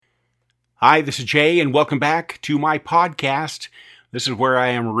Hi, this is Jay, and welcome back to my podcast. This is where I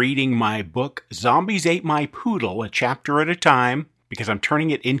am reading my book, Zombies Ate My Poodle, a chapter at a time, because I'm turning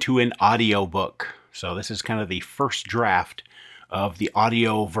it into an audio book. So this is kind of the first draft of the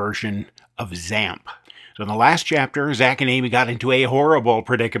audio version of ZAMP. So in the last chapter, Zach and Amy got into a horrible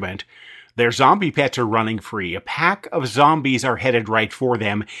predicament. Their zombie pets are running free. A pack of zombies are headed right for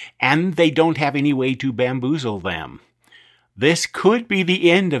them, and they don't have any way to bamboozle them. This could be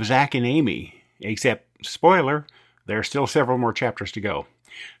the end of Zach and Amy, except, spoiler, there are still several more chapters to go.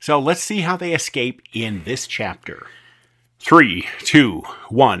 So let's see how they escape in this chapter. 3, 2,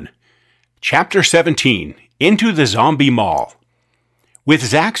 1. Chapter 17, Into the Zombie Mall. With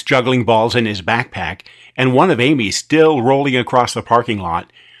Zach's juggling balls in his backpack and one of Amy's still rolling across the parking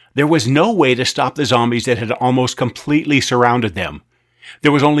lot, there was no way to stop the zombies that had almost completely surrounded them.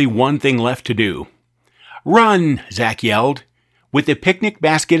 There was only one thing left to do. "Run!" Zach yelled. With the picnic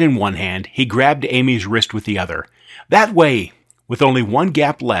basket in one hand, he grabbed Amy's wrist with the other. That way! With only one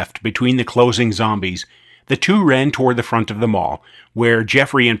gap left between the closing zombies, the two ran toward the front of the mall, where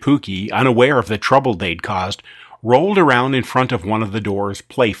Jeffrey and Pookie, unaware of the trouble they'd caused, rolled around in front of one of the doors,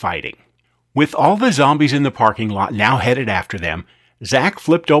 play fighting. With all the zombies in the parking lot now headed after them, Zach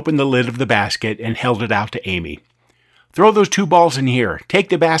flipped open the lid of the basket and held it out to Amy. "Throw those two balls in here, take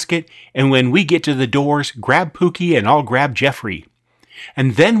the basket, and when we get to the doors, grab Pookie and I'll grab Jeffrey."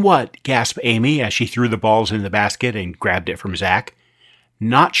 "And then what?" gasped Amy as she threw the balls in the basket and grabbed it from Zach.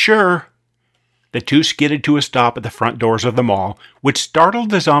 "Not sure." The two skidded to a stop at the front doors of the mall, which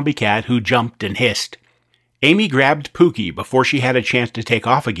startled the zombie cat, who jumped and hissed. Amy grabbed Pookie before she had a chance to take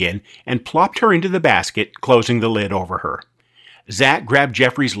off again and plopped her into the basket, closing the lid over her. Zach grabbed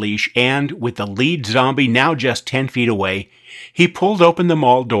Jeffrey's leash and, with the lead zombie now just 10 feet away, he pulled open the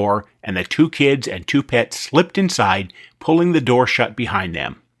mall door and the two kids and two pets slipped inside, pulling the door shut behind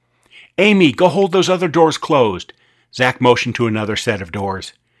them. "Amy, go hold those other doors closed." Zach motioned to another set of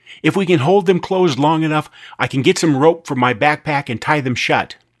doors. "If we can hold them closed long enough, I can get some rope from my backpack and tie them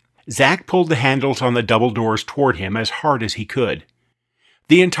shut." Zach pulled the handles on the double doors toward him as hard as he could.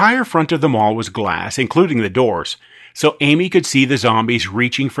 The entire front of the mall was glass, including the doors, so Amy could see the zombies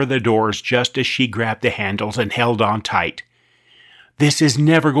reaching for the doors just as she grabbed the handles and held on tight. "This is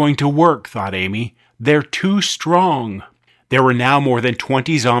never going to work," thought Amy. "They're too strong." There were now more than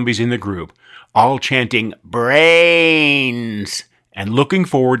 20 zombies in the group, all chanting "Brains!" and looking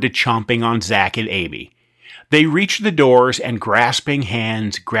forward to chomping on Zach and Amy. They reached the doors and, grasping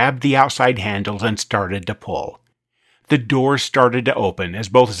hands, grabbed the outside handles and started to pull. The doors started to open as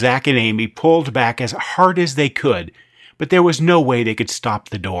both Zach and Amy pulled back as hard as they could, but there was no way they could stop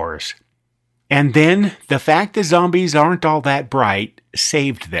the doors. And then, the fact the zombies aren't all that bright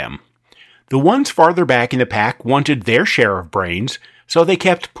saved them. The ones farther back in the pack wanted their share of brains, so they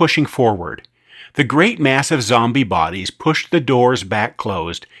kept pushing forward. The great mass of zombie bodies pushed the doors back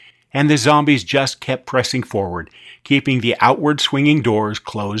closed, and the zombies just kept pressing forward, keeping the outward swinging doors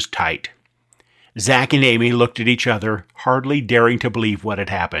closed tight. Zach and Amy looked at each other, hardly daring to believe what had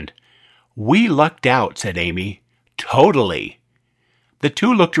happened. "We lucked out," said Amy. "Totally." The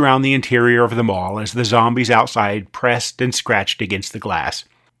two looked around the interior of the mall as the zombies outside pressed and scratched against the glass.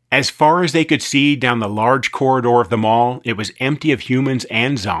 As far as they could see down the large corridor of the mall, it was empty of humans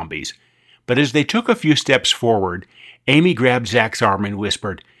and zombies. But as they took a few steps forward, Amy grabbed Zach's arm and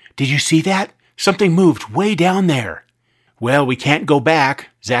whispered, "Did you see that? Something moved way down there." "Well, we can't go back,"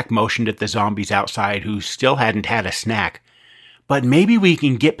 Zach motioned at the zombies outside who still hadn't had a snack. "But maybe we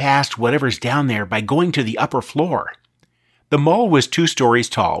can get past whatever's down there by going to the upper floor." The mall was 2 stories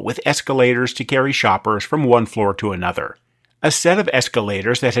tall, with escalators to carry shoppers from one floor to another. A set of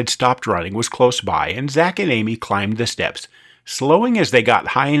escalators that had stopped running was close by, and Zach and Amy climbed the steps, slowing as they got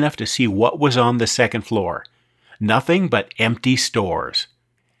high enough to see what was on the second floor. Nothing but empty stores.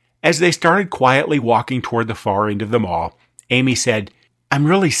 As they started quietly walking toward the far end of the mall, Amy said, "I'm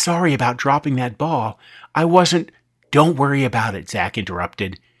really sorry about dropping that ball. I wasn't—" "Don't worry about it," Zach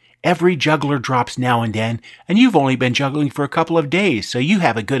interrupted. "Every juggler drops now and then, and you've only been juggling for a couple of days, so you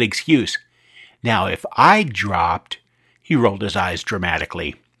have a good excuse. Now, if I dropped—" He rolled his eyes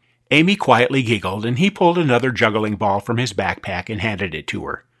dramatically. Amy quietly giggled, and he pulled another juggling ball from his backpack and handed it to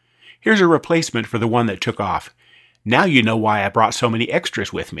her. "Here's a replacement for the one that took off. Now you know why I brought so many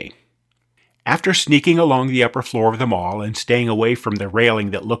extras with me." After sneaking along the upper floor of the mall and staying away from the railing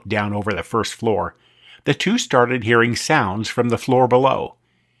that looked down over the first floor, the two started hearing sounds from the floor below.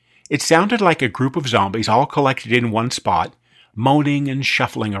 It sounded like a group of zombies all collected in one spot, moaning and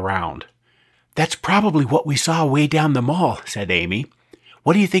shuffling around. "That's probably what we saw way down the mall," said Amy.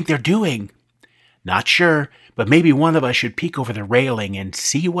 "What do you think they're doing?" "Not sure, but maybe one of us should peek over the railing and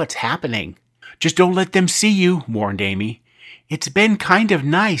see what's happening." "Just don't let them see you," warned Amy. "It's been kind of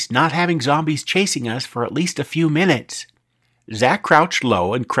nice not having zombies chasing us for at least a few minutes." Zach crouched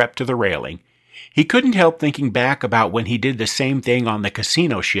low and crept to the railing. He couldn't help thinking back about when he did the same thing on the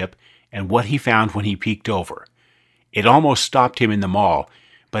casino ship and what he found when he peeked over. It almost stopped him in the mall,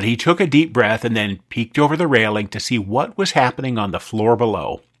 but he took a deep breath and then peeked over the railing to see what was happening on the floor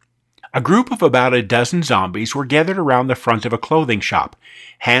below. A group of about a dozen zombies were gathered around the front of a clothing shop,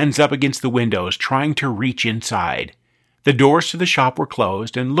 hands up against the windows, trying to reach inside. The doors to the shop were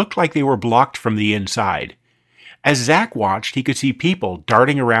closed and looked like they were blocked from the inside. As Zach watched, he could see people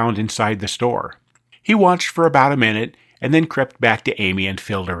darting around inside the store. He watched for about a minute and then crept back to Amy and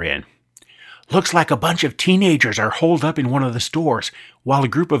filled her in. "Looks like a bunch of teenagers are holed up in one of the stores, while a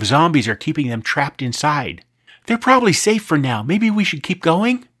group of zombies are keeping them trapped inside. They're probably safe for now. Maybe we should keep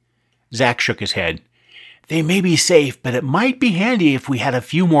going?" Zach shook his head. "They may be safe, but it might be handy if we had a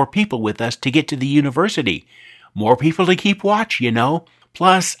few more people with us to get to the university. More people to keep watch, you know.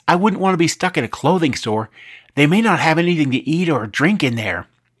 Plus, I wouldn't want to be stuck in a clothing store. They may not have anything to eat or drink in there."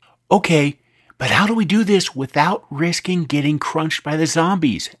 "Okay, but how do we do this without risking getting crunched by the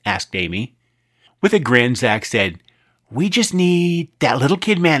zombies?" asked Amy. With a grin, Zach said, "We just need that little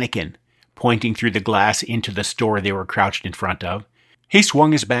kid mannequin," pointing through the glass into the store they were crouched in front of. He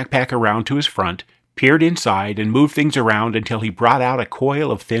swung his backpack around to his front, peered inside, and moved things around until he brought out a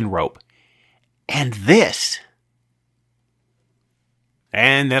coil of thin rope. "And this."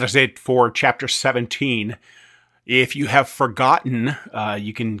 And that is it for Chapter 17. If you have forgotten,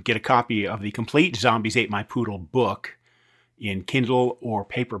 you can get a copy of the complete Zombies Ate My Poodle book in Kindle or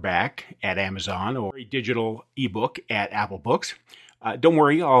paperback at Amazon, or a digital ebook at Apple Books. Don't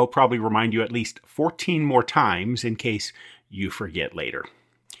worry, I'll probably remind you at least 14 more times in case you forget later.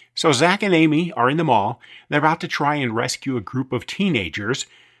 So Zach and Amy are in the mall. They're about to try and rescue a group of teenagers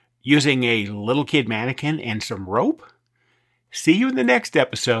using a little kid mannequin and some rope. See you in the next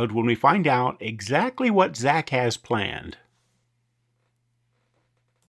episode when we find out exactly what Zach has planned.